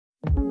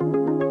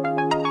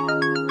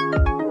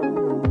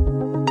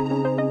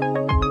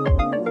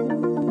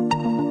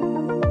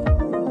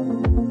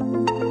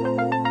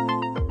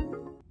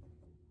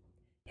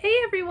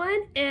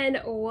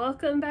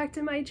welcome back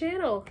to my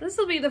channel. This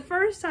will be the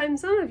first time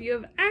some of you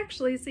have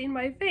actually seen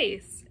my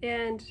face.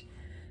 And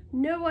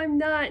no, I'm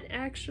not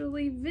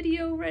actually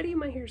video ready.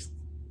 My hair's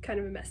kind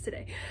of a mess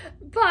today,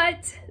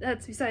 but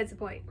that's besides the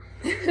point.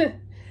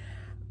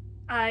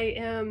 I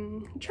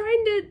am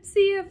trying to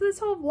see if this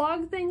whole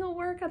vlog thing will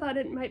work. I thought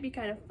it might be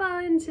kind of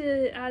fun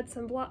to add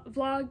some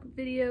vlog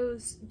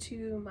videos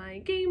to my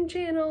game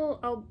channel.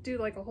 I'll do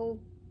like a whole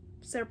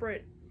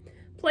separate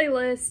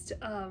playlist.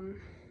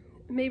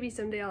 Maybe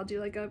someday I'll do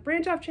like a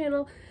branch off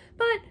channel,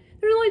 but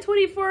there's only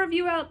 24 of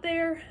you out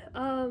there.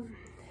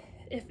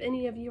 If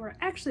any of you are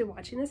actually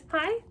watching this,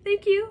 hi,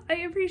 thank you. I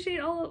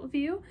appreciate all of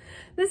you.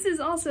 This is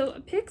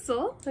also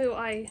Pixel, who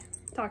I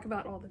talk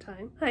about all the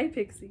time. Hi,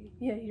 Pixie.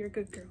 Yeah, you're a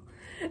good girl.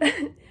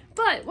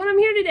 But what I'm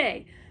here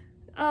today,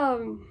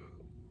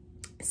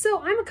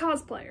 so I'm a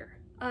cosplayer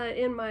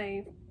in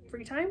my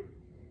free time,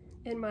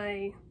 in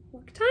my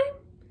work time.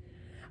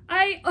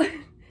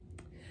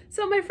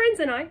 So my friends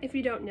and I, if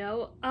you don't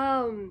know,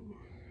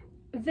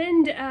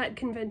 vend at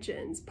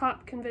conventions,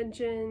 pop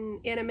convention,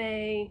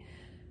 anime,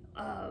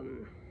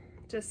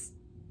 just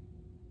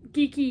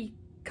geeky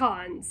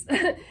cons.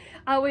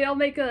 We all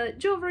make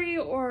jewelry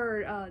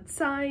or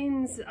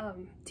signs.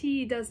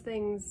 T does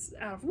things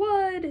out of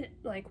wood,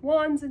 like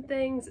wands and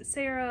things.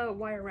 Sarah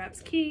wire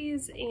wraps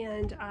keys,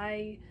 and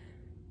I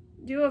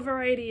do a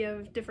variety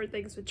of different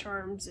things with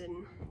charms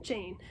and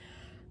chain.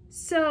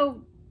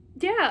 So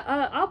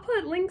yeah, I'll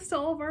put links to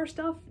all of our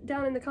stuff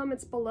down in the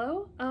comments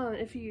below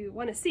if you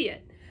want to see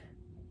it.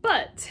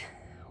 But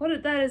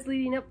what that is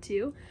leading up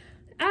to,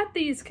 at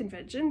these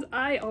conventions,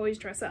 I always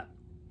dress up.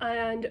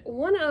 And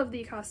one of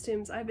the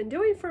costumes I've been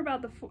doing for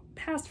about the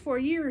past 4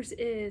 years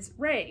is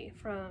Rey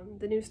from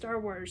the new Star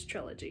Wars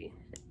trilogy.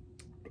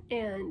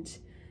 And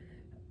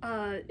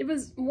it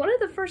was one of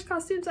the first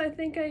costumes I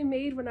think I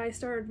made when I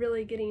started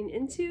really getting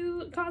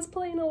into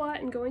cosplaying a lot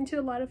and going to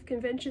a lot of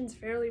conventions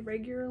fairly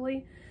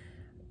regularly.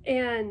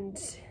 And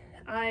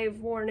I've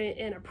worn it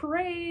in a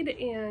parade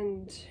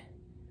and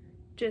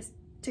just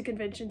to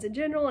conventions in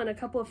general, and a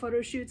couple of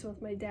photo shoots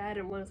with my dad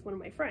and with one of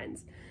my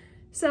friends.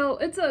 So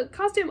it's a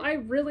costume I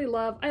really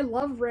love. I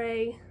love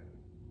Rey.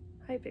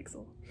 Hi,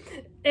 Pixel.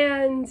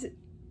 And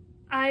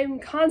I'm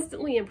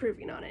constantly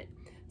improving on it.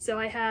 So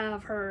I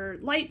have her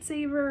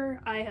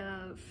lightsaber. I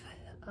have,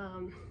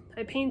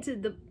 I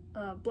painted the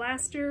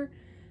blaster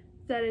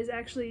that is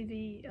actually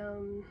the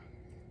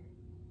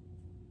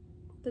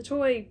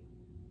toy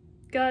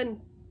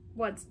gun,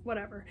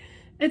 whatever.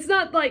 It's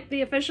not like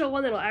the official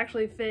one that'll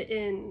actually fit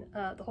in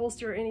the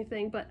holster or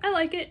anything, but I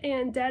like it,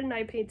 and Dad and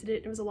I painted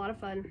it. It was a lot of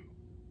fun.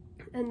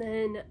 And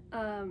then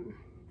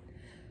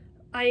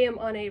I am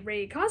on a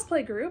Rey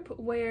cosplay group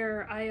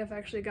where I have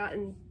actually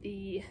gotten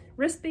the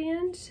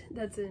wristband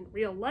that's in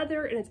real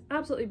leather, and it's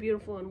absolutely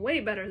beautiful and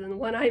way better than the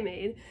one I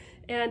made,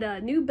 and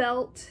a new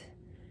belt.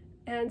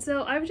 And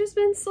so I've just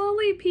been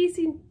slowly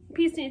piecing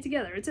it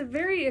together. It's a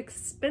very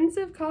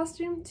expensive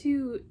costume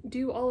to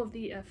do all of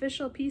the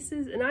official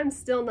pieces, and I'm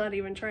still not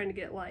even trying to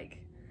get like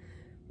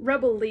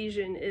Rebel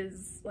Legion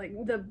is like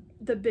the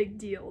big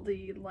deal,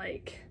 the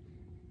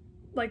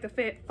like the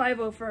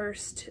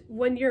 501st.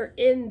 When you're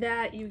in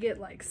that, you get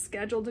like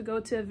scheduled to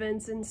go to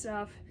events and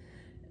stuff,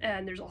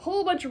 and there's a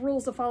whole bunch of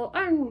rules to follow.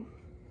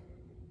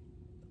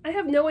 I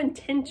have no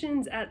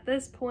intentions at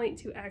this point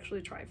to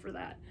actually try for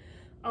that.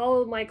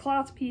 All of my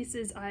cloth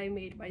pieces I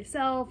made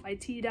myself, I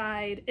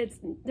tea-dyed.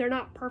 They're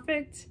not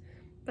perfect,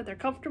 but they're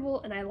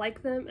comfortable and I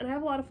like them, and I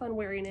have a lot of fun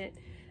wearing it.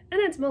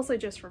 And it's mostly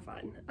just for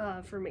fun,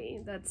 for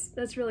me.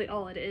 That's really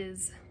all it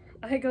is.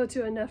 I go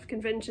to enough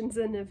conventions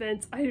and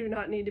events. I do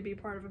not need to be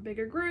part of a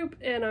bigger group,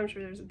 and I'm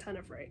sure there's a ton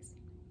of Reys.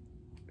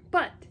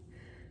 But,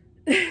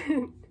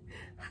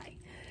 hi.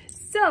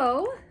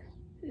 So,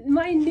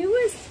 my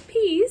newest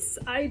piece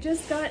I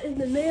just got in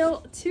the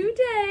mail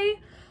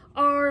today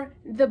are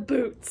the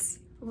boots.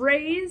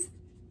 Rey's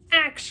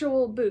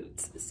actual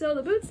boots. So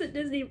the boots that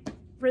Disney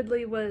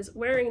Ridley was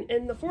wearing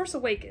in The Force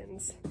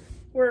Awakens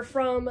were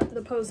from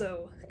the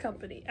Pozo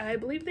company. I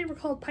believe they were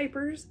called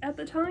Pipers at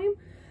the time,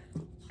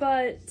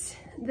 but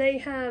they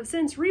have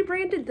since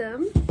rebranded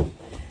them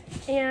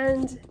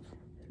and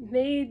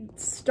made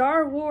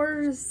Star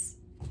Wars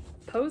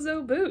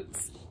Pozo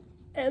boots.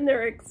 And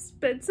they're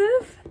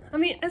expensive. I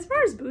mean, as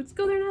far as boots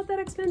go, they're not that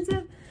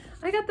expensive.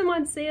 I got them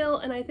on sale,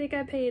 and I think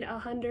I paid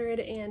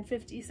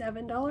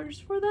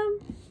 $157 for them,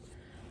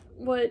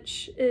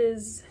 which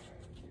is,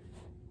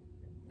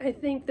 I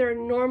think they're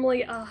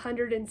normally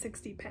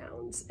 160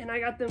 pounds, and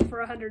I got them for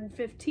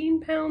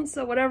 115 pounds,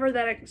 so whatever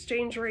that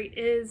exchange rate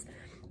is,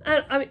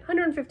 I mean,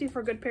 150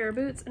 for a good pair of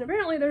boots, and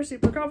apparently they're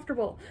super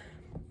comfortable,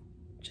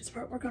 which is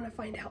what we're going to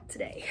find out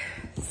today.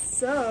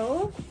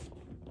 So,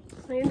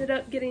 I ended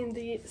up getting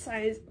the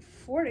size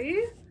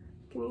 40.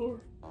 Can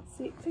you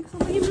see?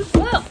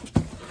 Whoa!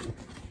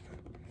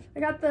 I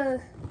got the,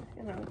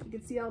 I don't know if you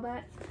can see all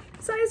that.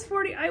 Size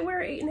 40, I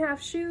wear 8.5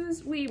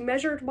 shoes. We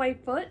measured my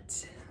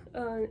foot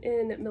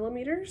in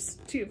millimeters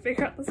to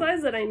figure out the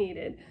size that I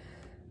needed.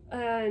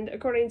 And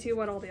according to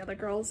what all the other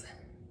girls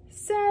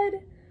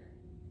said,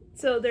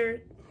 so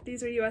they're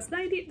these are US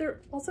 90.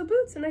 They're also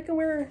boots, and I can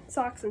wear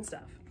socks and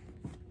stuff.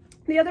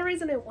 The other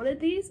reason I wanted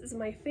these is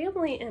my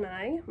family and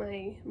I,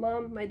 my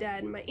mom, my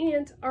dad, and my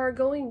aunt, are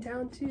going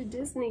down to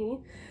Disney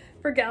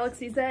for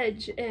Galaxy's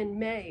Edge in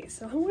May.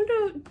 So I wanted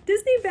to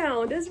Disney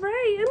bound as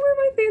Rey and wear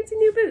my fancy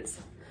new boots.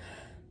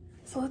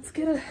 So let's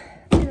get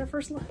a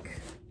first look.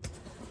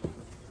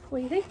 What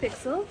do you think,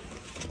 Pixel?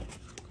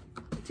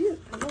 Dude,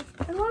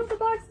 I love the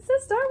box that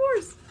says Star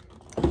Wars.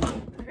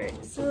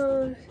 Alright,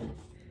 so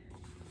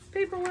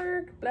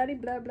paperwork, blah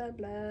blah blah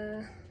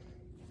blah.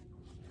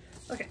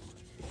 Okay.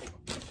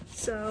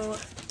 So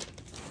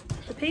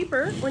the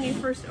paper, when you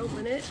first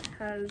open it,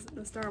 has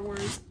the Star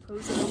Wars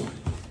Pozo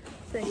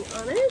thing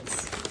on it.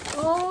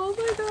 Oh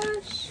my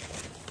gosh.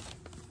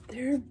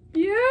 They're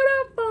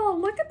beautiful.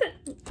 Look at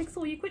that. Pixel,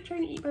 will you quit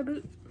trying to eat my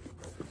boot?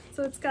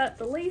 So it's got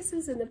the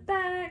laces in the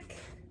back.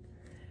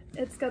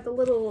 It's got the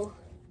little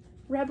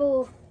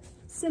Rebel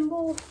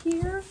symbol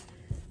here.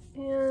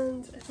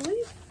 And I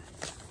believe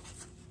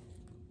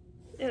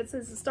it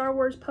says the Star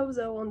Wars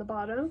Pozo on the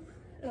bottom.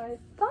 And I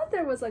thought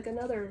there was like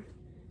another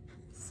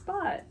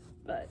spot,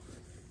 but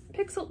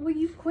Pixel, will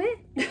you quit?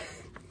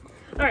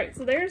 Alright,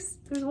 so there's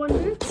one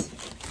boot,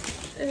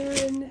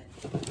 and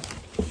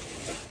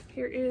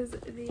here is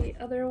the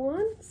other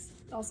one.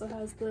 Also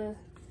has the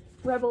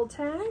Rebel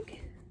tag.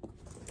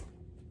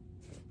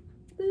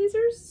 These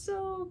are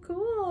so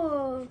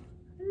cool.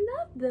 I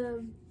love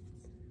them.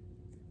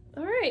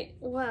 Alright,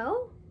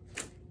 well,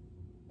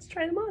 let's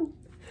try them on.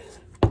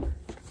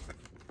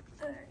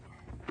 Alright,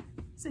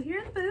 so here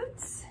are the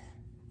boots.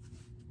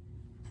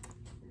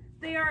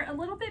 They are a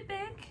little bit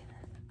big.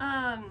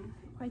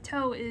 My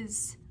toe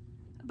is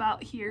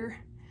about here.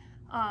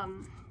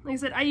 Like I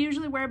said, I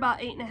usually wear about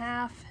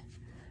 8.5.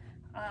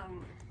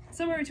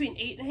 Somewhere between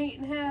 8 and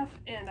 8.5,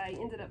 and I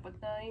ended up with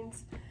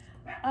 9s.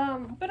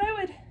 But I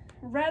would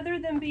rather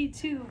them be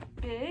too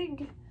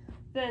big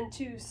than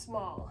too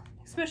small,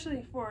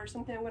 especially for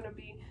something I'm going to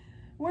be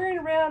wearing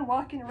around,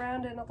 walking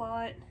around in a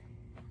lot,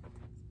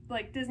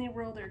 like Disney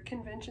World or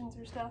conventions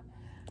or stuff.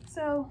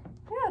 So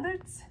yeah,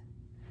 that's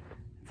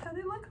how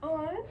they look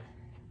on.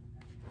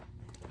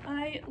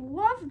 I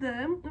love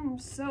them. I'm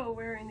so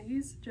wearing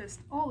these just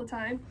all the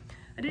time.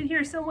 I did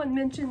hear someone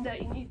mention that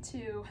you need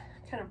to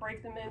kind of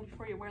break them in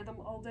before you wear them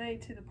all day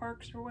to the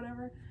parks or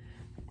whatever.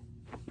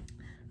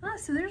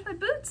 So there's my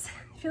boots.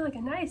 I feel like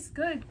a nice,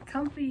 good,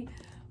 comfy,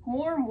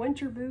 warm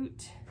winter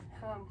boot.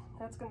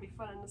 That's gonna be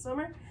fun in the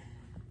summer.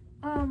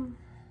 And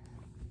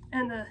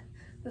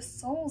the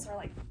soles are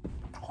like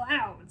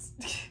clouds.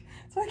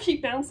 So I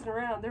keep bouncing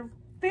around. They're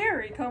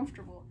very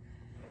comfortable.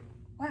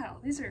 Wow,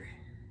 these are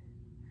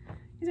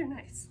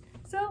nice.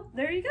 So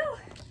there you go.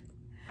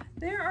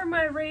 There are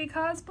my Rey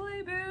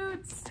cosplay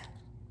boots.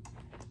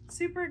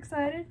 Super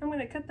excited. I'm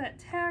gonna cut that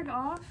tag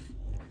off.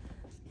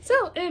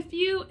 So if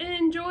you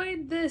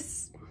enjoyed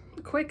this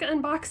quick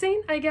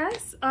unboxing, I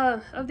guess,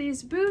 of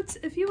these boots,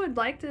 if you would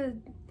like to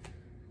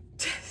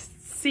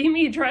see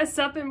me dress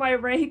up in my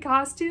Rey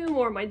costume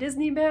or my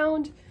Disney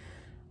bound,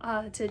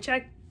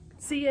 to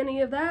see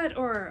any of that,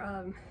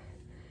 or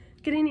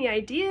get any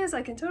ideas,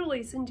 I can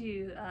totally send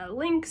you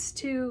links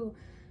to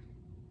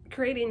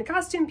creating the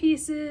costume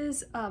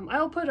pieces.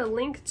 I'll put a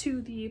link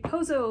to the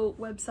Pozo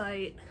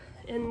website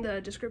in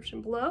the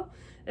description below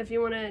if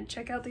you want to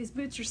check out these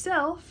boots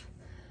yourself.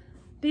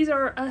 These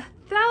are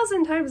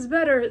 1,000 times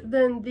better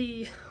than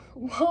the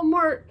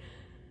Walmart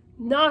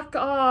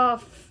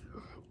knockoff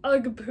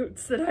Ugg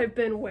boots that I've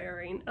been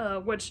wearing,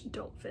 which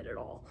don't fit at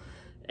all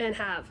and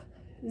have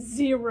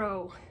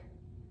 0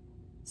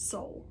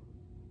 sole.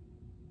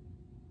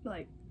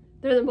 Like,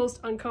 they're the most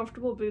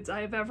uncomfortable boots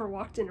I have ever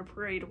walked in a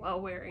parade while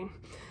wearing.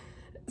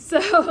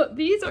 So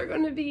these are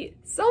going to be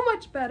so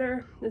much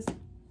better.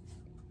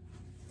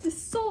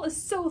 This sole is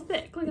so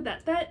thick. Look at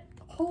that. That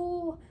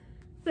whole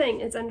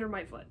thing is under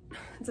my foot.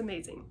 It's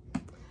amazing.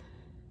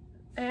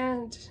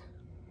 And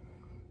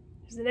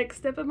here's the next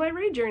step of my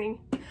Rey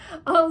journey.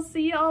 I'll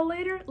see y'all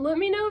later. Let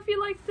me know if you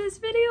liked this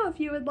video, if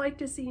you would like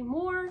to see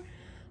more.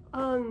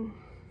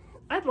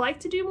 I'd like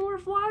to do more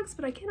vlogs,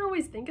 but I can't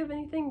always think of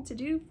anything to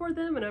do for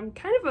them, and I'm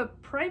kind of a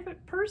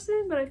private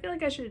person, but I feel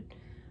like I should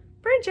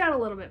branch out a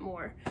little bit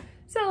more.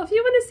 So if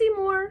you want to see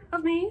more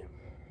of me,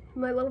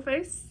 my little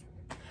face,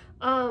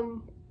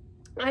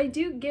 I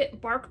do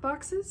get bark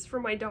boxes for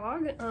my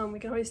dog. We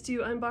can always do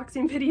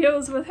unboxing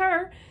videos with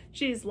her.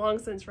 She's long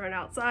since run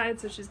outside,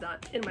 so she's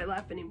not in my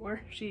lap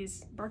anymore.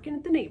 She's barking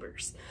at the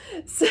neighbors.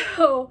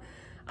 So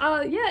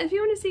yeah, if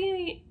you want to see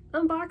any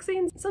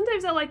unboxings,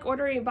 sometimes I like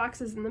ordering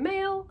boxes in the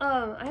mail.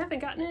 I haven't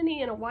gotten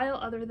any in a while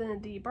other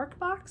than the bark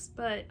box,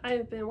 but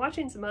I've been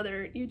watching some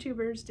other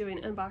YouTubers doing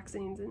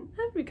unboxings, and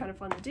that'd be kind of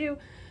fun to do.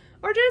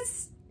 Or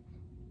just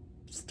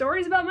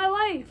stories about my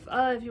life.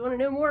 If you want to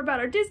know more about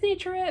our Disney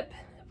trip,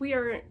 we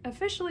are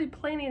officially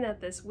planning that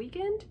this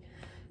weekend,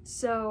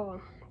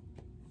 so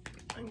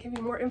I'll give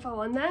you more info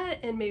on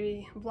that and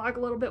maybe vlog a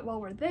little bit while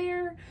we're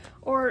there,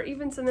 or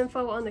even some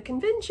info on the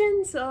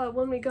conventions,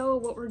 when we go,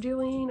 what we're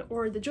doing,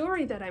 or the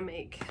jewelry that I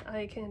make.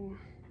 I can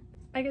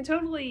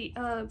totally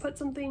put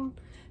something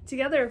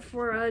together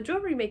for a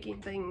jewelry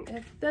making thing.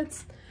 If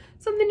that's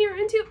something you're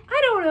into,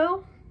 I don't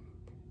know.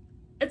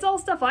 It's all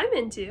stuff I'm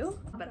into,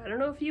 but I don't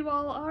know if you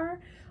all are.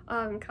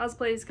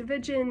 Cosplays,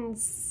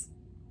 conventions,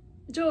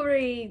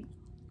 jewelry,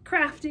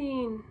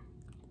 crafting,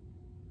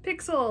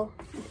 Pixel.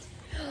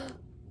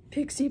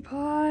 Pixie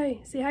Pie.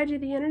 Say hi to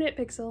the internet,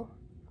 Pixel.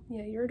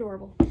 Yeah, you're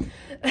adorable.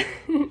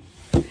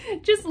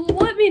 Just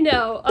let me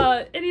know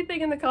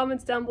anything in the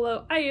comments down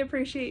below. I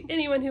appreciate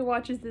anyone who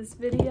watches this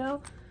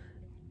video.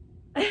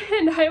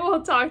 And I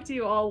will talk to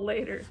you all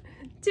later.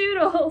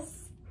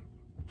 Toodles!